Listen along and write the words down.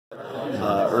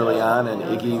early on, and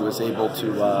Iggy was able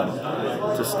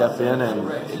to step in, and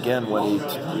again, when he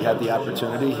had the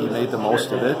opportunity, he made the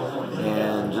most of it.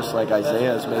 And just like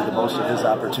Isaiah has made the most of his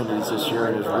opportunities this year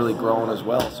and has really grown as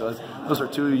well. So those are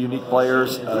two unique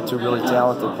players, two really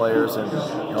talented players, and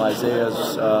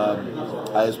Isaiah's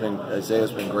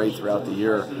been great throughout the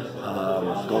year,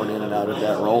 going in and out of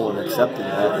that role and accepting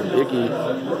that. And Iggy,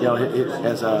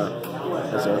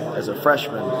 as a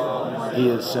freshman, he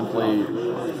is simply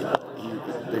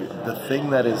the thing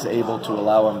that is able to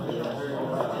allow him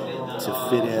to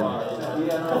fit in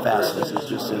fastest is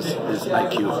just his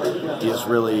IQ. He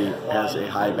has a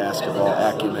high basketball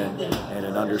acumen and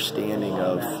an understanding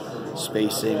of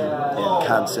spacing and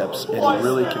concepts, and he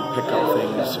really can pick up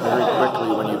things very quickly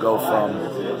when you go from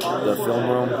the film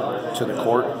room to the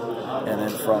court, and then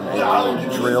from a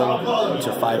drill to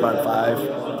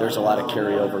 5-on-5. There's a lot of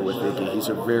carryover with Iggy. He's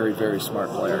a very, very smart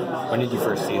player. When did you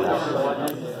first see that?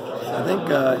 I think,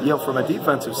 from a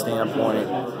defensive standpoint,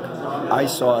 I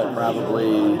saw it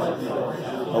probably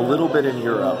a little bit in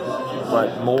Europe,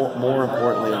 but more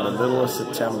importantly in the middle of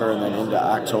September and then into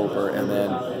October. And then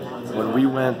when we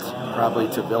went probably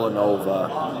to Villanova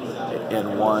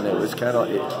and won, it was kind of,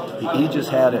 he just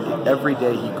had it. Every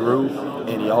day he grew,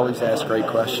 and he always asked great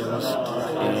questions,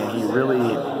 and he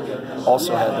really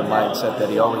also had the mindset that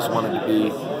he always wanted to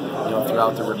be,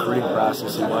 throughout the recruiting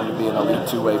process, he wanted to be an elite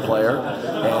two-way player.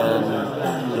 And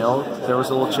there was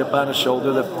a little chip on his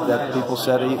shoulder that people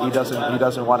said he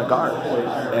doesn't want to guard,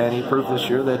 and he proved this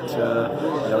year that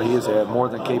he is a more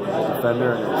than capable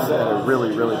defender, and he's had a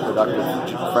really, really productive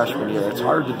freshman year. It's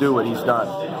hard to do what he's done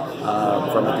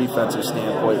from a defensive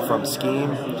standpoint, from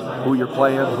scheme, who you're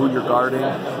playing, who you're guarding,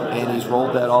 and he's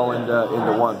rolled that all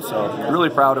into one. So really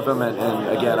proud of him, and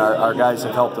again, our guys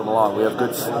have helped him along. We have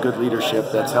good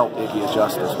leadership that's helped Iggy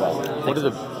adjust as well. What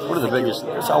are the biggest?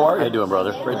 How are you? How you doing,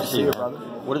 brother? Great to see you, brother.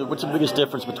 What's the biggest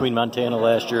difference between Montana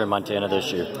last year and Montana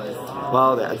this year?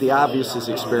 Well, the obvious is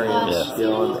experience.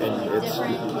 Yeah. And it's,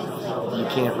 you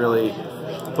can't really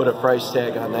put a price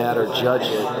tag on that or judge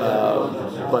it.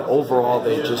 But overall,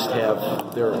 they just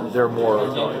they're more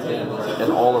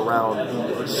an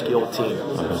all-around skilled team.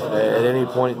 At any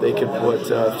point, they can put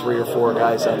 3 or 4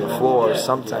 guys on the floor,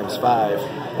 sometimes 5,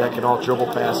 that can all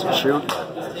dribble, pass, and shoot.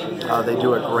 They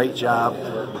do a great job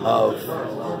of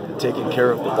taking care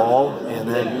of the ball, and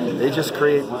then they just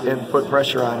create and put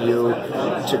pressure on you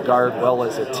to guard well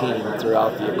as a team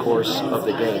throughout the course of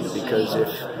the game, because if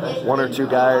 1 or 2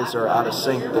 guys are out of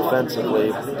sync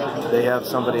defensively, they have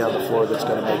somebody on the floor that's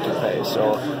going to make you pay.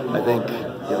 So I think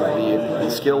the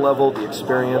skill level, the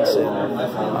experience, and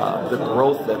the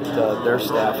growth that their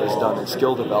staff has done in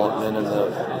skill development, and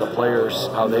the players,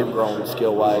 how they've grown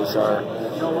skill-wise, are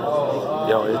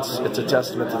it's a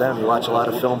testament to them. You watch a lot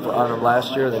of film on them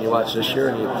last year, then you watch this year,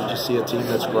 and you just see a team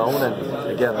that's grown. And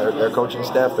again, their coaching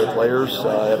staff, their players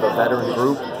have a veteran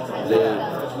group.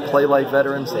 They play like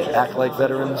veterans, they act like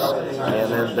veterans,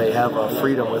 and then they have a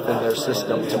freedom within their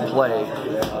system to play,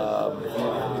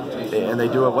 and they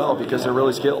do it well because they're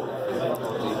really skilled.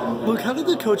 Luke, how did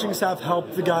the coaching staff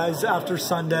help the guys after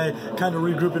Sunday kind of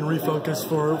regroup and refocus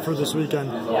for this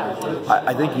weekend?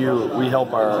 I think we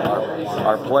help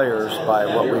our players by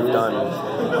what we've done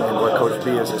and what Coach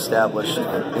B has established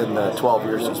in the 12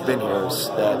 years he's been here, is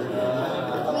that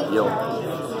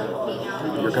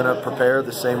you're going to prepare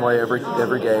the same way every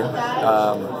game.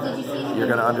 You're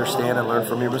going to understand and learn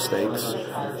from your mistakes,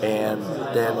 and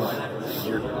then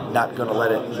you're not going to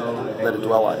let it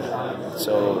dwell on you.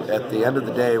 So at the end of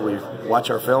the day, we watch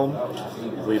our film,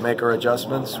 we make our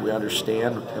adjustments, we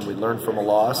understand, and we learn from a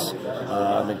loss.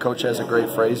 And Coach has a great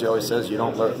phrase. He always says, "You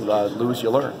don't lose, you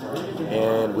learn."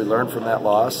 And we learn from that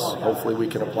loss. Hopefully, we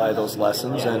can apply those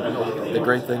lessons. And the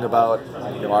great thing about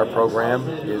our program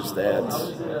is that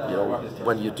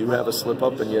when you do have a slip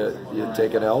up and you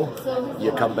take an L,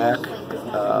 you come back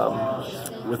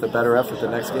with a better effort the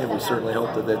next game. We certainly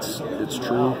hope that it's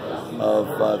true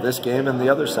of this game, and the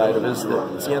other side of it is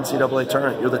that it's the NCAA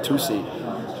tournament. You're the 2 seed,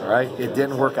 all right? It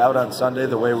didn't work out on Sunday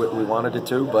the way we wanted it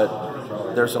to, but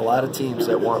there's a lot of teams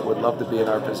that would love to be in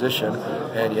our position,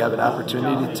 and you have an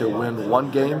opportunity to win 1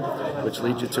 game, which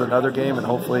leads you to another game, and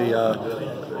hopefully,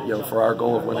 for our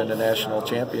goal of winning the national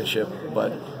championship.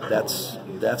 But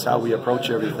that's how we approach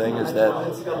everything, is that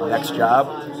next job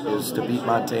is to beat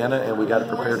Montana, and we got to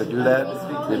prepare to do that.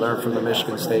 We learn from the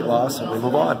Michigan State loss, and we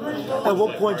move on. At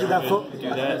what point did that do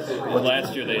that? Well,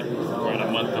 last year they were on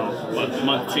a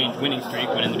month change winning streak,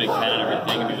 winning the Big Ten and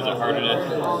everything. I mean, was it harder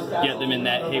to get them in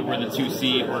that, hey, we're the 2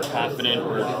 seed, we're confident,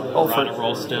 we're on a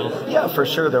roll still? Yeah, for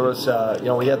sure. There was,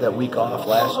 we had that week off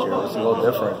last year. It was a little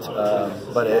different.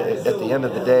 But at the end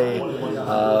of the day,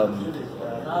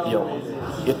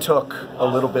 it took a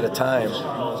little bit of time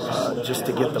just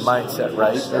to get the mindset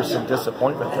right. There's some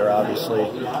disappointment there, obviously,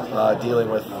 dealing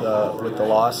with the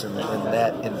loss and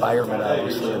that environment,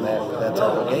 obviously, in that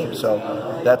type of game. So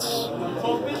that's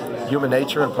human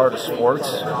nature and part of sports.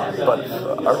 But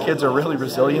our kids are really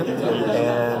resilient,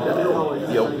 and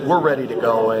we're ready to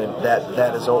go. And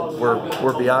that is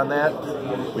we're beyond that.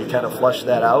 We kind of flushed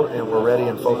that out, and we're ready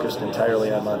and focused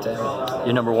entirely on Montana.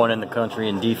 You're number 1 in the country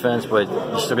in defense, but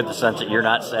you still get the sense that you're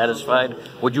not satisfied.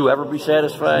 Would you ever be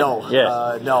satisfied? No.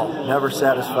 Yeah. No, never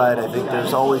satisfied. I think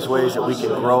there's always ways that we can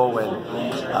grow and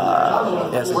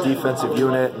as a defensive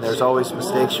unit, and there's always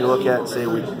mistakes you look at and say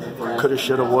we coulda,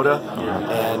 shoulda, woulda,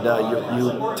 and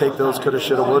you take those coulda,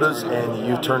 shoulda, wouldas and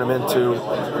you turn them into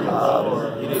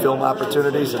film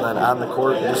opportunities and then on the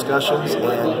court discussions,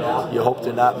 and you hope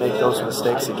to not make those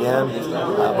mistakes again.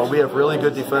 But we have really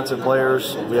good defensive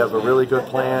players. We have a really good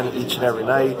plan each and every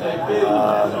night.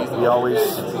 We always,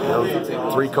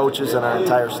 3 coaches and our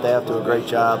entire staff do a great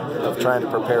job of trying to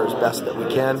prepare as best that we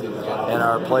can, and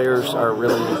our players are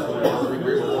really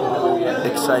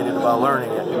excited about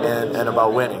learning it and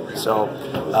about winning. So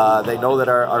they know that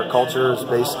our culture is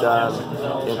based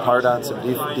in part on some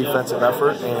defensive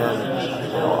effort,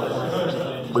 and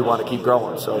we want to keep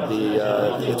growing. So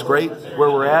it's great where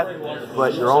we're at,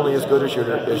 but you're only as good as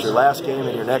your last game,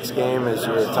 and your next game is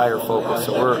your entire focus.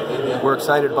 So we're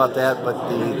excited about that. But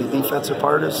the defensive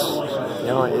part is,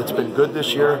 it's been good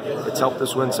this year. It's helped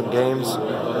us win some games,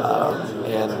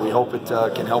 and we hope it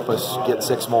can help us get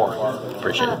 6 more.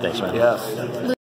 Appreciate it. Thanks, man. Yes.